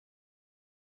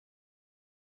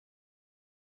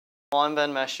Well, I'm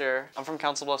Mescher. I'm from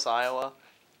Council Bluffs, Iowa.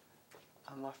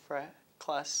 I'm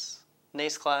a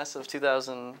NACE class of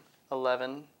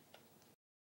 2011.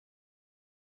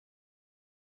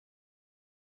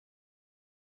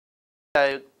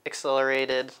 I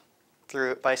accelerated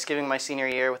by skipping my senior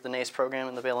year with the NACE program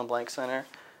in the belin-blank center.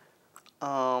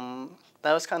 That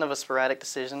was kind of a sporadic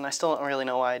decision. I still don't really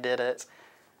know why I did it,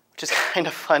 which is kind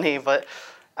of funny, but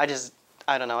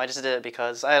I don't know, I just did it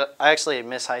because I actually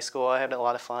miss high school. I had a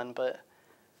lot of fun, but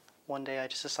one day I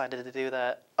just decided to do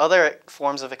that. Other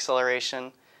forms of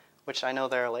acceleration, which I know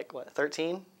there are like, what,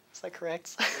 13? Is that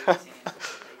correct?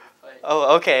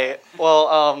 Oh, okay.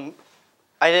 Well,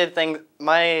 I did things,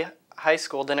 my high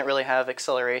school didn't really have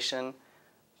acceleration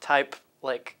type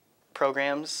like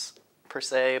programs per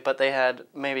se, but they had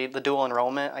maybe the dual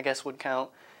enrollment, I guess, would count.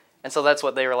 And so that's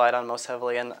what they relied on most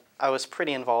heavily, and I was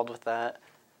pretty involved with that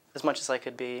as much as I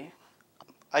could be.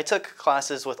 I took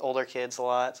classes with older kids a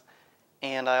lot,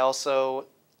 and I also,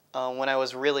 when I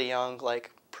was really young,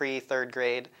 like pre-third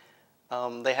grade,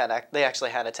 they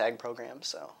actually had a tag program,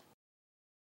 so.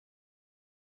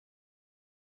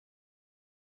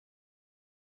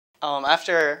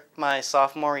 After my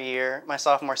sophomore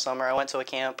summer, I went to a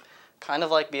camp, kind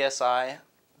of like BSI,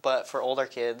 but for older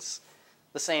kids.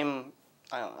 The same,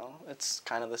 I don't know, it's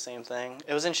kind of the same thing.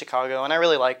 It was in Chicago, and I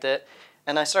really liked it.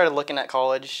 And I started looking at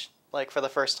college, like, for the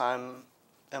first time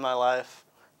in my life.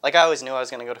 Like, I always knew I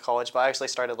was going to go to college, but I actually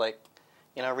started, like,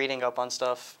 you know, reading up on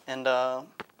stuff. And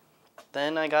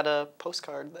then I got a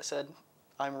postcard that said,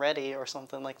 "I'm ready," or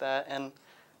something like that. And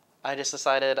I just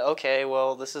decided, okay,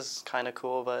 well, this is kind of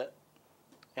cool, but,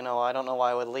 you know, I don't know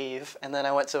why I would leave. And then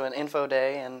I went to an info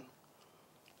day, and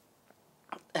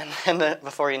then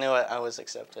before you knew it, I was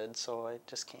accepted, so I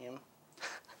just came.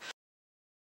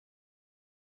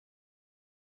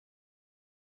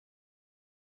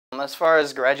 As far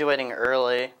as graduating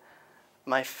early,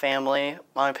 my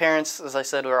parents, as I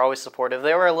said, were always supportive.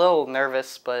 They were a little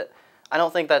nervous, but I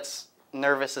don't think that's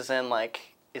nervous as in,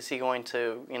 like, is he going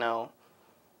to, you know,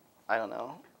 I don't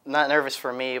know. Not nervous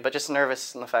for me, but just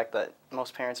nervous in the fact that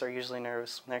most parents are usually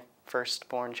nervous when their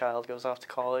firstborn child goes off to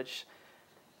college.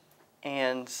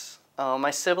 And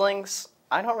my siblings,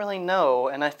 I don't really know,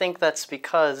 and I think that's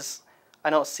because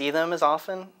I don't see them as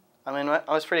often. I mean,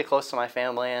 I was pretty close to my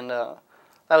family, and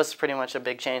that was pretty much a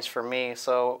big change for me.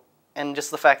 So, and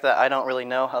just the fact that I don't really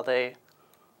know how it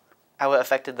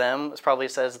affected them, probably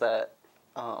says that,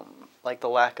 like, the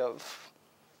lack of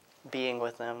being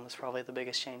with them was probably the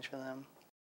biggest change for them.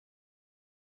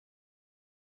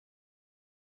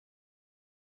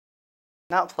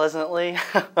 Not pleasantly.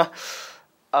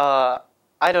 I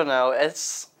don't know.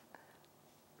 It's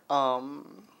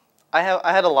I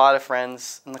had a lot of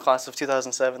friends in the class of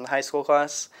 2007, the high school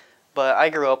class, but I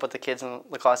grew up with the kids in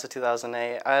the class of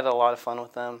 2008. I had a lot of fun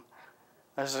with them.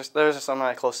 Those are some of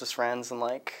my closest friends, and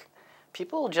like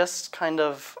people just kind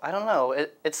of, I don't know.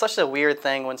 It's such a weird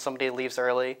thing when somebody leaves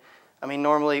early. I mean,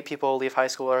 normally people leave high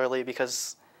school early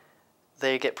because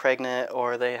they get pregnant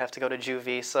or they have to go to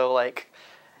juvie. So like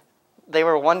they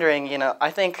were wondering, you know,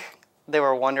 I think they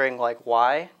were wondering like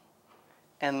why.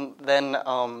 And then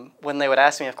when they would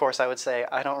ask me, of course, I would say,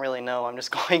 I don't really know, I'm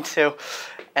just going to.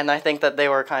 And I think that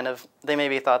they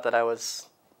maybe thought that I was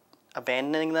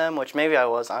abandoning them, which maybe I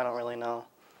was, I don't really know.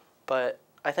 But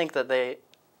I think that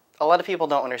a lot of people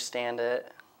don't understand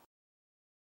it.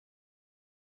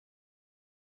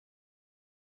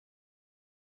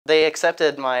 They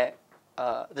accepted my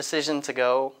decision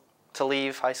to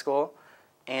leave high school,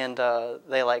 and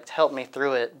they like helped me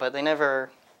through it, but they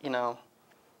never, you know,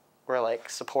 were like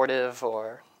supportive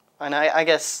and I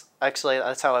guess actually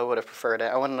that's how I would have preferred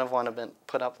it. I wouldn't have wanted to been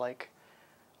put up like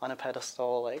on a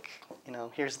pedestal, like, you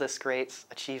know, here's this great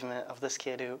achievement of this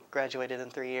kid who graduated in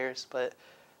 3 years, but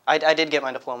I did get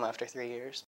my diploma after 3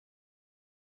 years.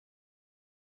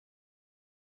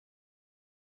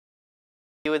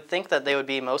 You would think that they would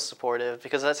be most supportive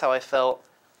because that's how I felt.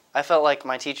 I felt like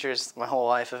my teachers my whole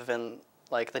life have been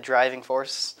like the driving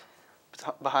force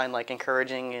behind like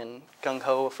encouraging and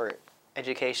gung-ho for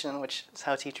education, which is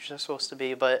how teachers are supposed to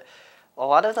be, but a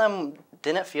lot of them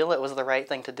didn't feel it was the right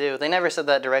thing to do. They never said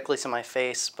that directly to my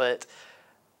face, but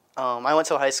I went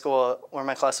to a high school where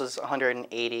my class was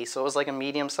 180, so it was like a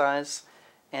medium size,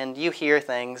 and you hear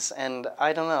things, and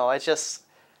I don't know,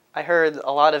 I heard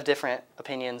a lot of different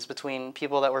opinions between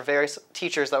people that were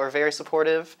teachers that were very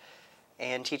supportive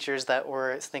and teachers that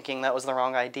were thinking that was the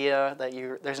wrong idea, that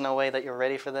there's no way that you're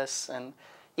ready for this, and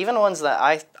even ones that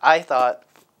I thought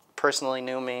personally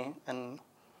knew me, and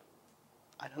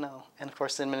I don't know. And of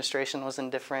course the administration was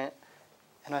indifferent,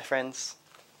 and my friends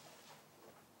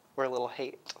were a little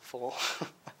hateful.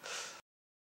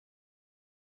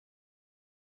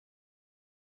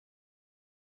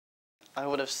 I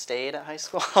would have stayed at high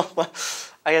school.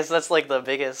 I guess that's like the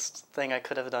biggest thing I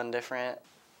could have done different.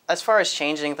 As far as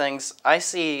changing things, I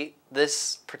see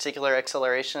this particular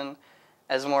acceleration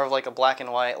as more of like a black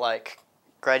and white, like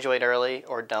graduate early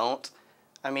or don't.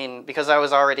 I mean, because I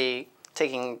was already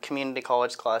taking community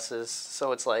college classes,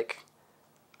 so it's like,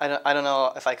 I don't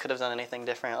know if I could have done anything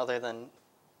different other than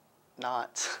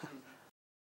not.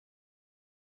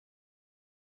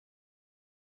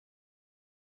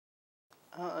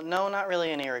 No, not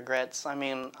really any regrets. I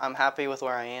mean, I'm happy with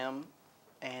where I am,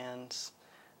 and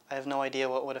I have no idea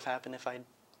what would have happened if I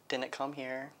didn't come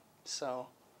here, so.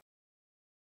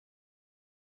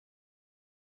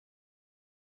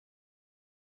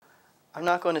 I'm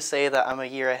not going to say that I'm a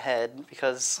year ahead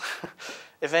because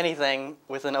if anything,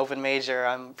 with an open major,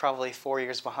 I'm probably 4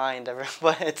 years behind.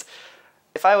 But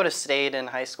if I would have stayed in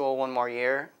high school one more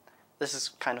year, this is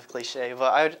kind of cliche,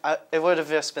 but it would have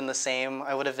just been the same.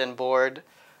 I would have been bored.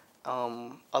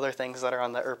 Other things that are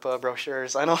on the ERPA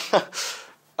brochures, I don't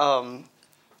know.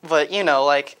 But, you know,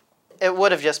 like, it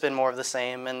would have just been more of the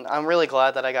same, and I'm really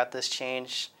glad that I got this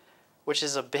change, which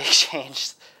is a big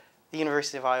change. The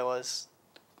University of Iowa is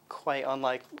quite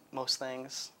unlike most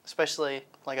things, especially,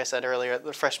 like I said earlier,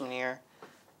 the freshman year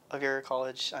of your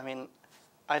college. I mean,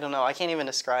 I don't know, I can't even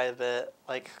describe it.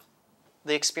 Like,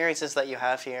 the experiences that you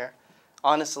have here,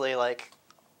 honestly, like,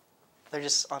 they're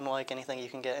just unlike anything you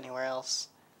can get anywhere else.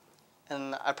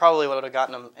 And I probably would have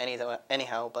gotten them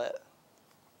anyhow, but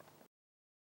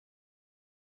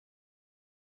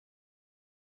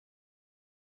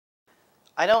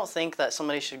I don't think that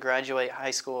somebody should graduate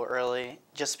high school early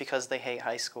just because they hate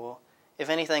high school. If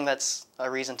anything, that's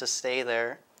a reason to stay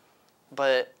there.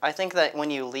 But I think that when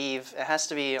you leave, it has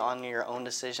to be on your own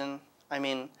decision. I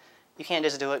mean, you can't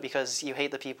just do it because you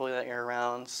hate the people that you're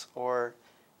around or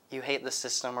you hate the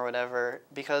system or whatever.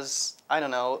 Because, I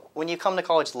don't know, when you come to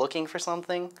college looking for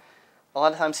something, a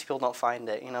lot of times people don't find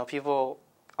it. You know, people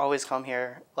always come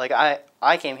here. Like,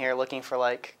 I came here looking for,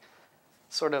 like,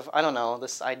 sort of, I don't know,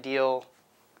 this ideal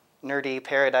nerdy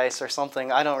paradise or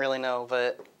something. I don't really know,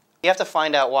 but you have to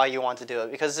find out why you want to do it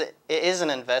because it is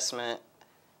an investment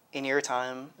in your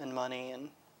time and money. And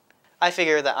I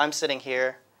figure that I'm sitting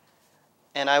here,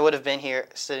 and I would have been here,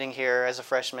 sitting here as a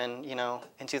freshman, you know,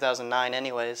 in 2009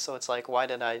 anyways, so it's like, why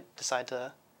did I decide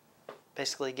to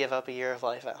basically give up a year of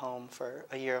life at home for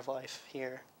a year of life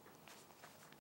here?